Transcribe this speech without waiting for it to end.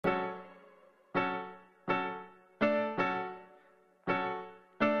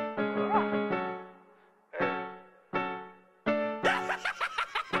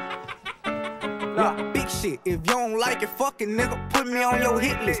Look, big shit, if you don't like it, fucking nigga, put me on your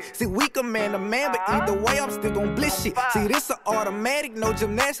hit list. See, we can man to man, but either way, I'm still gon' bliss shit. See, this a automatic, no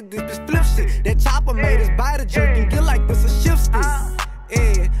gymnastics, this bitch flip shit. That chopper made us buy the jerk and get like this a shift stick.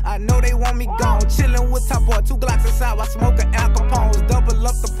 Yeah, I know they want me gone. Chillin' with top boy, 2 Glocks inside while smoking Al Capones. Double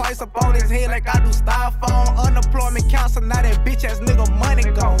up the price up on his head like I do styrofoam. Unemployment council, now that bitch ass nigga money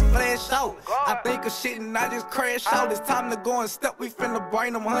gone. Flash out, I think of shit and I just crash out. It's time to go and step, we finna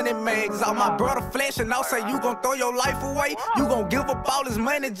bring them 100 mags out. My brother flashing out, say you gon' throw your life away. You gon' give up all his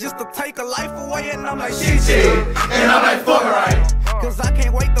money just to take a life away. And I'm like, shit, and I'm like, fuck right. Cause I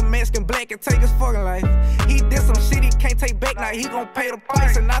can't wait the Mexican black and take his fucking life. He did some shit he can't take back, now he gon' pay the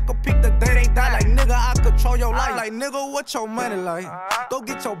price. And I could pick the day they die, like nigga, I control your life. Like nigga, what your money like? Go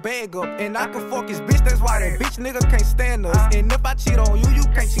get your bag up, and I can fuck his bitch, that's why that bitch nigga can't stand us. And if I cheat on you, you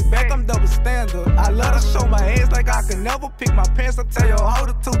can't cheat back, I'm double standard. I love to show my ass like I can never pick my pants up, tell your hoe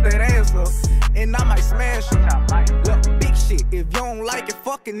to toot that ass up, and I might smash her. Look, big shit, if you don't like it,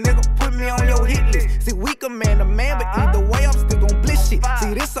 fucking nigga, put me on your hit list. See, we can man to man, but either way, I'm still gon' bliss shit.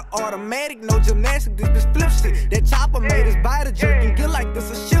 See, this a automatic, no gymnastics, this bitch flip shit. That chopper made us buy the jerk and get like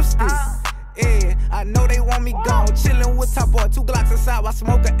this a shift stick. Yeah, I know they want me gone. Chillin' with top boy, 2 Glocks inside while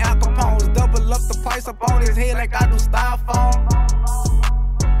smoking Al Capones. Double up the price up on his head like I do styrofoam.